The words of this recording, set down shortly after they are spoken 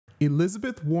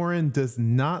Elizabeth Warren does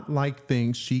not like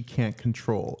things she can't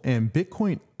control, and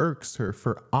Bitcoin irks her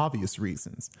for obvious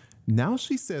reasons. Now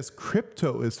she says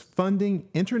crypto is funding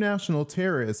international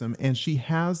terrorism, and she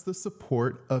has the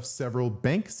support of several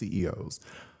bank CEOs.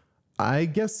 I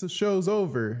guess the show's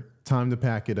over. Time to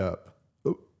pack it up.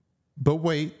 But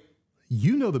wait,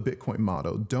 you know the Bitcoin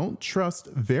motto, don't trust,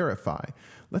 verify.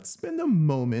 Let's spend a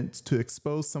moment to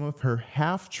expose some of her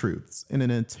half-truths in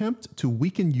an attempt to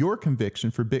weaken your conviction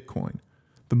for Bitcoin,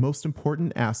 the most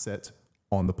important asset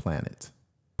on the planet.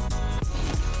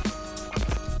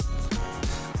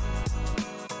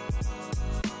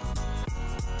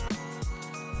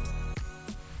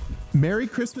 Merry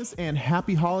Christmas and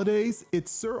happy holidays.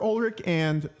 It's Sir Ulrich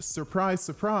and surprise,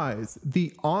 surprise,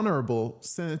 the Honorable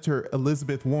Senator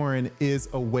Elizabeth Warren is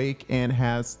awake and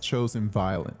has chosen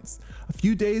violence. A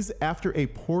few days after a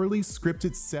poorly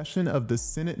scripted session of the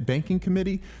Senate Banking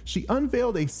Committee, she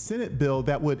unveiled a Senate bill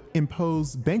that would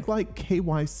impose bank-like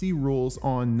KYC rules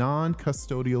on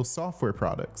non-custodial software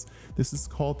products. This is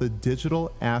called the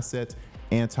Digital Asset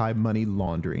Anti-Money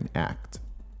Laundering Act.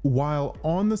 While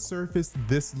on the surface,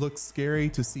 this looks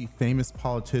scary to see famous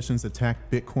politicians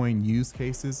attack Bitcoin use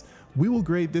cases, we will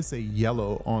grade this a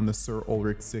yellow on the Sir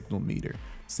Ulrich signal meter.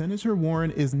 Senator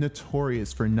Warren is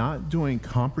notorious for not doing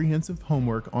comprehensive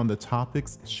homework on the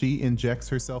topics she injects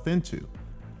herself into.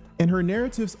 And her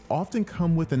narratives often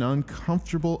come with an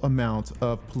uncomfortable amount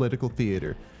of political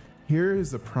theater. Here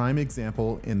is a prime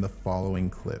example in the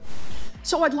following clip.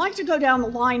 So I'd like to go down the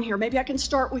line here. Maybe I can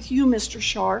start with you, Mr.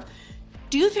 Shar.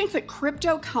 Do you think that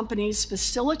crypto companies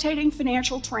facilitating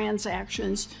financial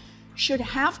transactions should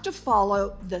have to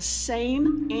follow the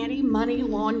same anti-money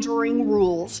laundering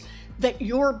rules that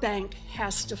your bank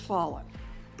has to follow?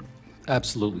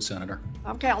 Absolutely, Senator.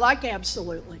 Okay, I like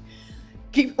absolutely.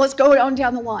 Let's go on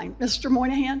down the line. Mr.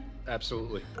 Moynihan?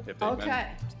 Absolutely. Okay.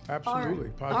 Absolutely,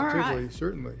 All positively, right.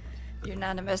 certainly.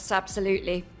 Unanimous,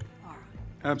 absolutely.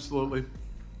 Absolutely.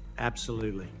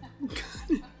 Absolutely.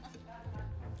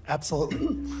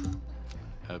 Absolutely.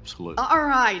 Absolutely. All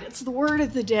right, it's the word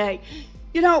of the day.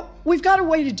 You know, we've got a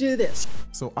way to do this.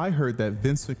 So I heard that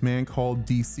Vince McMahon called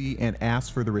DC and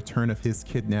asked for the return of his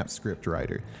kidnapped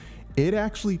scriptwriter. It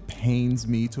actually pains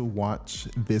me to watch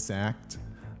this act,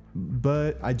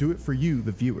 but I do it for you,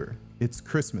 the viewer. It's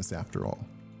Christmas after all.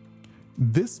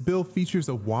 This bill features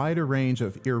a wider range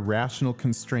of irrational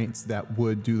constraints that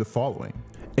would do the following.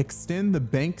 Extend the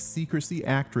Bank Secrecy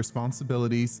Act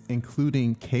responsibilities,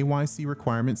 including KYC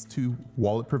requirements to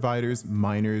wallet providers,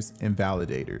 miners, and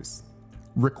validators.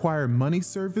 Require money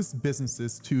service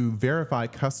businesses to verify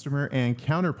customer and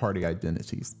counterparty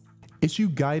identities. Issue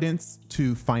guidance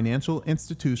to financial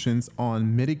institutions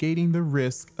on mitigating the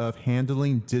risk of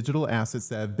handling digital assets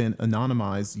that have been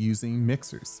anonymized using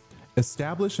mixers.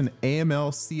 Establish an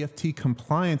AML CFT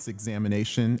compliance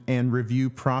examination and review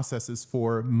processes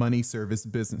for money service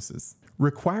businesses.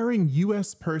 Requiring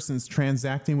U.S. persons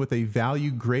transacting with a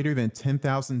value greater than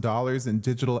 $10,000 in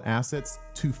digital assets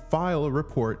to file a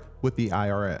report with the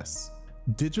IRS.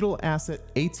 Digital asset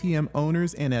ATM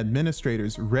owners and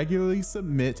administrators regularly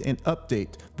submit and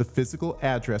update the physical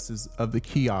addresses of the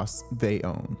kiosks they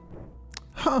own.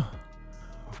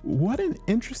 What an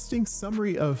interesting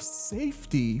summary of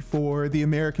safety for the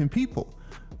American people.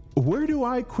 Where do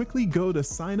I quickly go to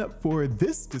sign up for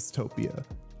this dystopia?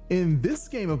 In this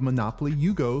game of Monopoly,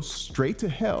 you go straight to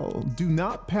hell. Do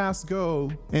not pass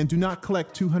go and do not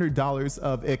collect $200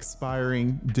 of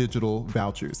expiring digital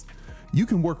vouchers. You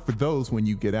can work for those when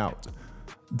you get out.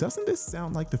 Doesn't this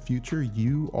sound like the future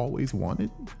you always wanted?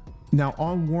 Now,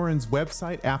 on Warren's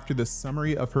website, after the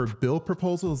summary of her bill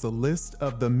proposal is a list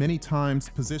of the many times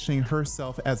positioning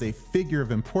herself as a figure of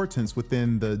importance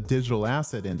within the digital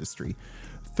asset industry.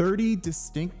 30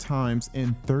 distinct times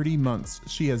in 30 months,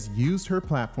 she has used her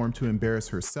platform to embarrass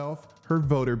herself, her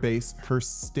voter base, her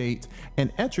state,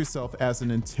 and etch herself as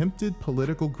an attempted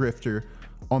political grifter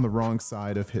on the wrong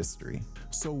side of history.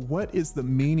 So what is the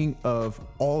meaning of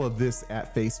all of this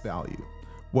at face value?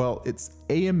 Well, it's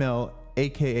AML,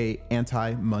 aka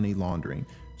anti-money laundering.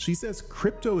 She says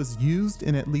crypto is used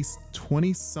in at least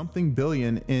 20-something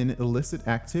billion in illicit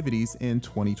activities in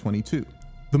 2022.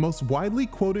 The most widely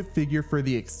quoted figure for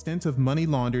the extent of money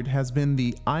laundered has been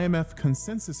the IMF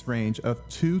consensus range of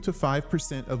 2 to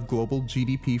 5% of global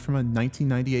GDP from a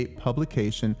 1998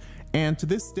 publication, and to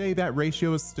this day that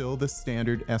ratio is still the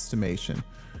standard estimation.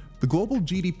 The global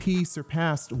GDP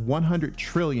surpassed 100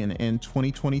 trillion in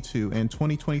 2022, and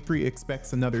 2023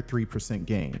 expects another 3%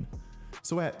 gain.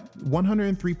 So at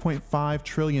 $103.5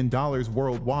 trillion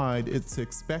worldwide, it's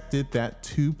expected that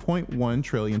 2.1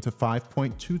 trillion to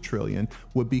 5.2 trillion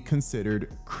would be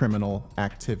considered criminal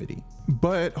activity.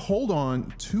 But hold on,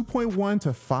 2.1 to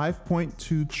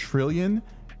 5.2 trillion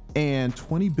and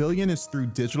 20 billion is through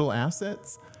digital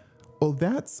assets? Well,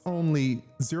 that's only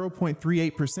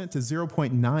 0.38% to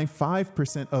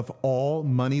 0.95% of all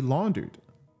money laundered.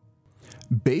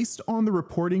 Based on the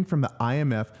reporting from the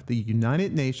IMF, the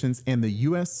United Nations, and the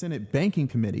US Senate Banking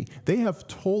Committee, they have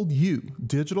told you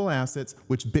digital assets,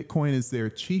 which Bitcoin is their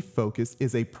chief focus,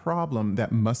 is a problem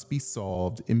that must be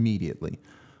solved immediately.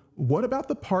 What about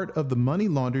the part of the money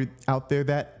laundered out there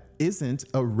that isn't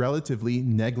a relatively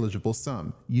negligible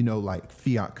sum, like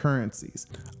fiat currencies?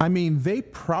 I mean, they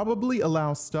probably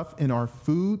allow stuff in our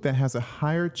food that has a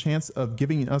higher chance of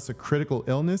giving us a critical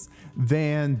illness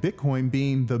than Bitcoin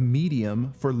being the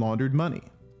medium for laundered money.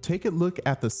 Take a look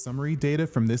at the summary data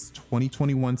from this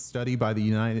 2021 study by the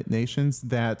United Nations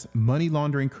that money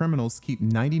laundering criminals keep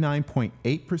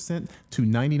 99.8% to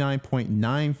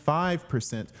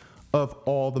 99.95% of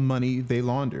all the money they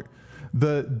launder.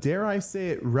 The, dare I say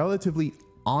it, relatively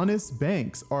honest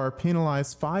banks are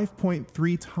penalized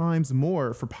 5.3 times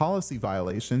more for policy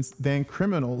violations than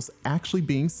criminals actually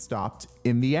being stopped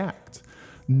in the act.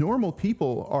 Normal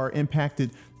people are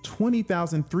impacted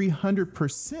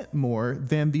 20,300% more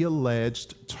than the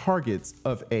alleged targets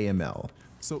of AML.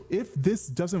 So if this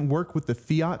doesn't work with the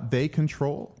fiat they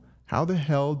control, how the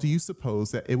hell do you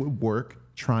suppose that it would work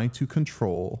trying to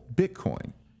control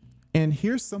Bitcoin? And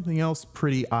here's something else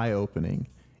pretty eye-opening.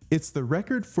 It's the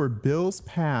record for bills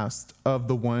passed of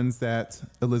the ones that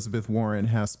Elizabeth Warren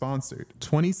has sponsored.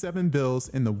 27 bills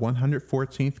in the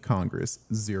 114th Congress,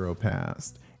 0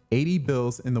 passed. 80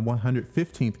 bills in the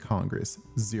 115th Congress,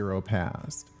 0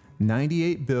 passed.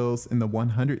 98 bills in the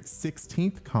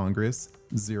 116th Congress,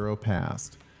 0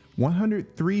 passed.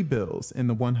 103 bills in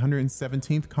the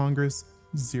 117th Congress,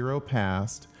 0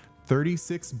 passed.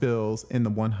 36 bills in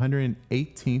the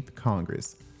 118th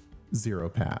Congress, 0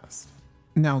 passed.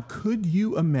 Now, could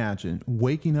you imagine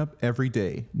waking up every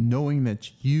day knowing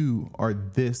that you are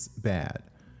this bad?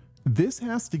 This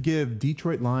has to give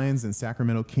Detroit Lions and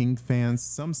Sacramento Kings fans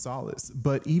some solace,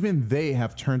 but even they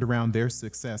have turned around their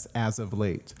success as of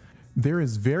late. There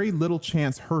is very little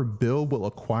chance her bill will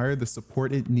acquire the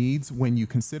support it needs when you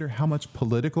consider how much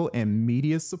political and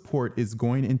media support is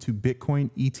going into Bitcoin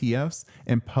ETFs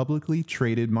and publicly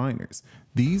traded miners.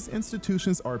 These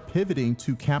institutions are pivoting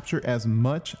to capture as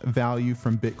much value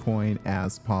from Bitcoin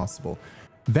as possible.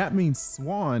 That means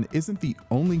Swan isn't the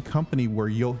only company where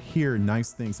you'll hear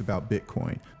nice things about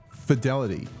Bitcoin.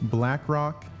 Fidelity,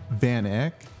 BlackRock, Van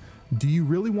Eck. Do you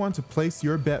really want to place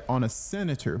your bet on a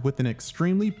senator with an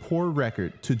extremely poor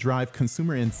record to drive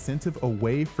consumer incentive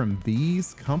away from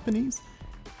these companies?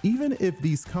 Even if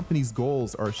these companies'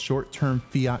 goals are short-term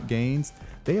fiat gains,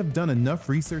 they have done enough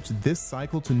research this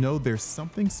cycle to know there's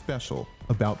something special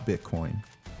about Bitcoin.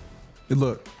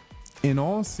 Look, in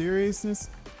all seriousness,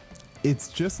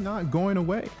 it's just not going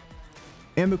away.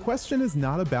 And the question is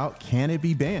not about can it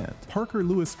be banned. Parker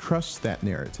Lewis crushed that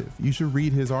narrative. You should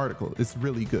read his article, it's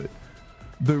really good.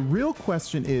 The real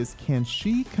question is, can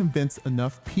she convince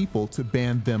enough people to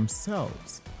ban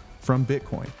themselves from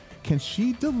Bitcoin? Can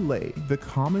she delay the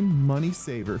common money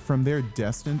saver from their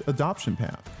destined adoption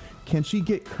path? Can she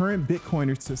get current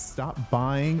Bitcoiners to stop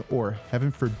buying or,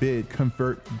 heaven forbid,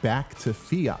 convert back to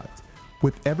fiat?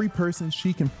 With every person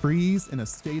she can freeze in a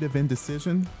state of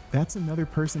indecision, that's another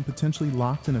person potentially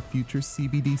locked in a future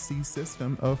CBDC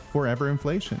system of forever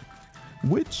inflation,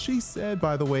 which she said,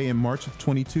 by the way, in March of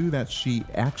 22 that she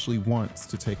actually wants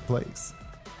to take place.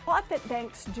 What that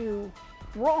banks do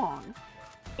wrong,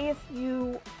 if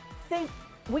you think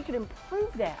we could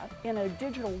improve that in a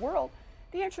digital world,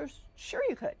 the answer is sure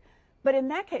you could. But in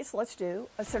that case, let's do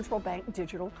a central bank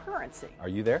digital currency. Are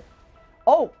you there?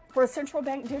 Oh, for a central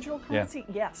bank digital currency?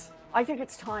 Yeah. Yes. I think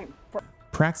it's time for...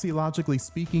 Praxeologically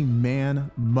speaking, man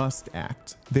must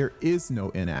act. There is no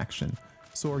inaction.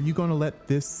 So are you going to let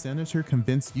this senator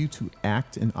convince you to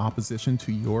act in opposition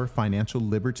to your financial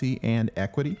liberty and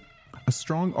equity? A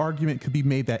strong argument could be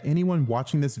made that anyone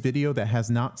watching this video that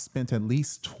has not spent at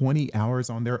least 20 hours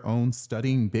on their own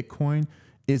studying Bitcoin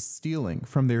is stealing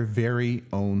from their very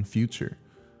own future.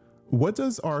 What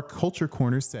does our Culture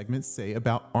Corner segment say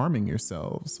about arming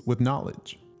yourselves with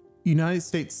knowledge? United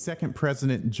States Second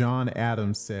President John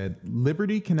Adams said,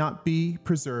 "Liberty cannot be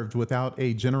preserved without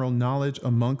a general knowledge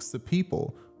amongst the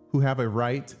people who have a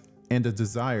right and a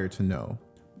desire to know."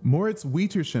 Moritz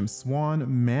Wietersham, Swan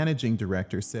Managing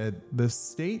Director, said, "The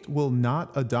state will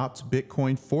not adopt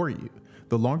Bitcoin for you.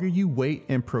 The longer you wait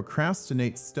and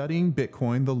procrastinate studying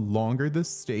Bitcoin, the longer the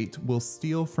state will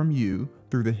steal from you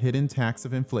through the hidden tax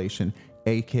of inflation,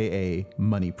 aka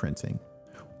money printing.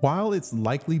 While it's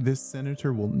likely this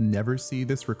senator will never see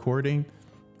this recording,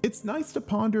 it's nice to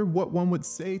ponder what one would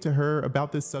say to her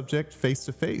about this subject face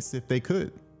to face if they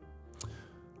could.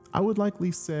 I would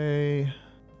likely say,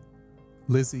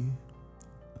 Lizzie,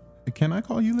 can I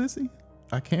call you Lizzie?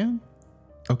 I can?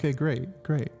 Okay, great.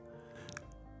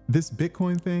 This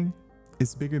Bitcoin thing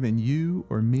is bigger than you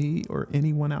or me or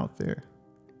anyone out there.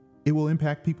 It will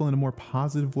impact people in a more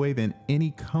positive way than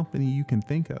any company you can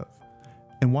think of.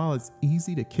 And while it's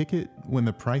easy to kick it when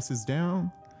the price is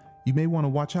down, you may want to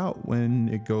watch out when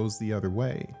it goes the other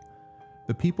way.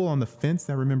 The people on the fence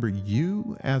that remember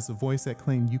you as the voice that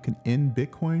claimed you can end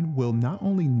Bitcoin will not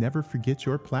only never forget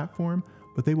your platform,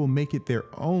 but they will make it their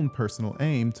own personal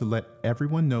aim to let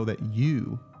everyone know that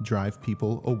you drive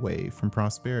people away from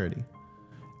prosperity.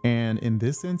 And in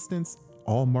this instance,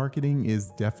 all marketing is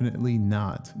definitely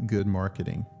not good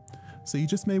marketing. So you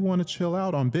just may want to chill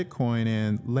out on Bitcoin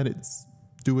and let it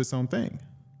do its own thing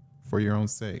for your own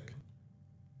sake.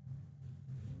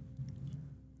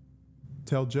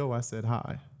 Tell Joe I said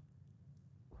hi.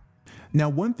 Now,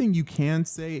 one thing you can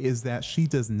say is that she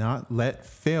does not let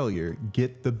failure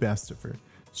get the best of her.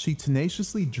 She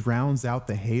tenaciously drowns out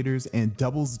the haters and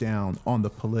doubles down on the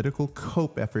political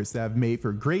cope efforts that have made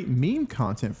for great meme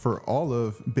content for all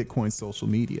of Bitcoin social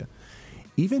media.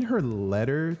 Even her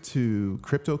letter to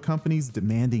crypto companies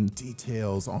demanding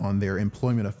details on their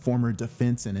employment of former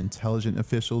defense and intelligence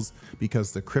officials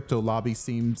because the crypto lobby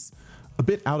seems a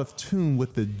bit out of tune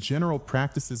with the general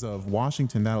practices of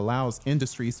Washington that allows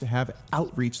industries to have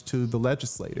outreach to the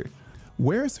legislator.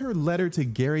 Where's her letter to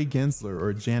Gary Gensler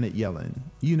or Janet Yellen?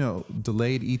 You know,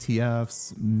 delayed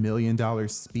ETFs, $1 million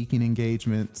speaking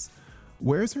engagements.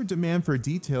 Where's her demand for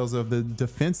details of the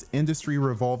defense industry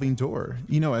revolving door?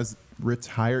 You know, as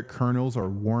retired colonels are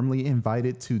warmly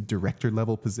invited to director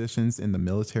level positions in the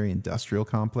military industrial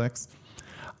complex.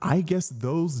 I guess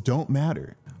those don't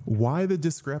matter. Why the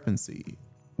discrepancy?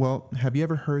 Well, have you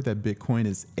ever heard that Bitcoin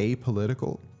is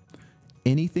apolitical?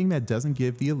 Anything that doesn't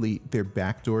give the elite their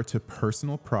backdoor to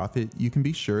personal profit, you can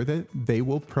be sure that they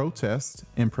will protest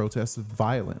and protest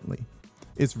violently.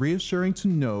 It's reassuring to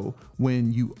know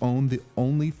when you own the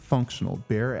only functional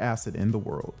bearer asset in the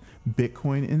world,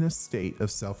 Bitcoin, in a state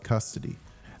of self-custody.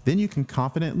 Then you can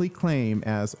confidently claim,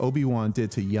 as Obi-Wan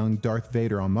did to young Darth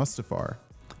Vader on Mustafar,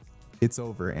 "It's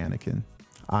over, Anakin.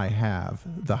 I have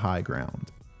the high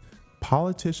ground."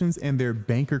 Politicians and their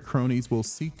banker cronies will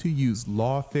seek to use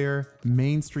lawfare,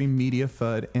 mainstream media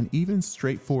FUD, and even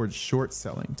straightforward short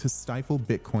selling to stifle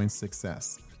Bitcoin's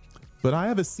success. But I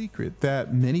have a secret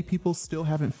that many people still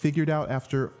haven't figured out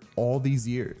after all these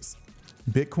years.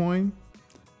 Bitcoin's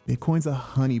a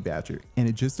honey badger, and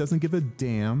it just doesn't give a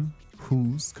damn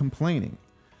who's complaining.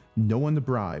 No one to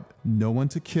bribe, no one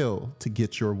to kill to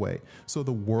get your way. So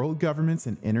the world governments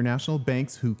and international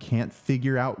banks who can't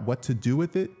figure out what to do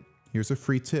with it, here's a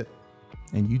free tip.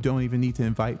 And you don't even need to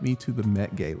invite me to the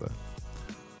Met Gala.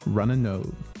 Run a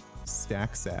node,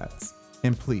 stack sats,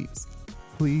 and please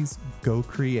go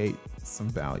create some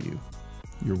value.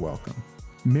 You're welcome.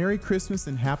 Merry Christmas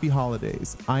and happy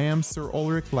holidays. I am Sir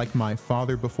Ulrich, like my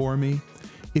father before me.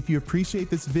 If you appreciate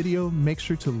this video, make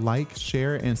sure to like,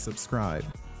 share, and subscribe.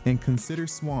 And consider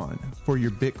Swan for your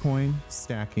Bitcoin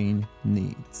stacking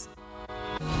needs.